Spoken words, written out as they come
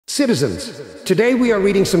Citizens, today we are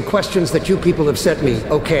reading some questions that you people have sent me.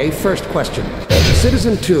 Okay, first question.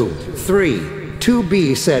 Citizen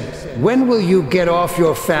 2B said, when will you get off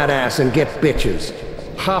your fat ass and get bitches?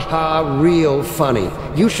 Haha, real funny.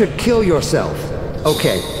 You should kill yourself.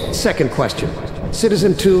 Okay, second question.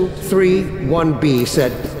 Citizen 231B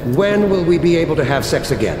said, when will we be able to have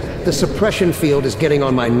sex again? The suppression field is getting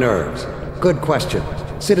on my nerves. Good question.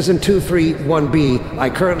 Citizen 231B, I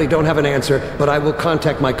currently don't have an answer, but I will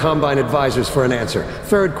contact my Combine advisors for an answer.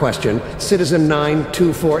 Third question, Citizen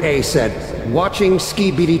 924A said, watching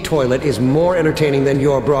Skibidi Toilet is more entertaining than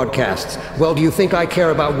your broadcasts. Well, do you think I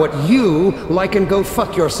care about what you like? And go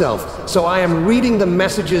fuck yourself. So I am reading the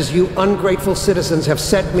messages you ungrateful citizens have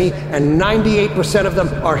sent me, and 98% of them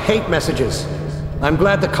are hate messages. I'm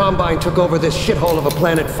glad the Combine took over this shithole of a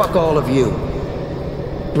planet. Fuck all of you.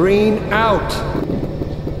 Breen out.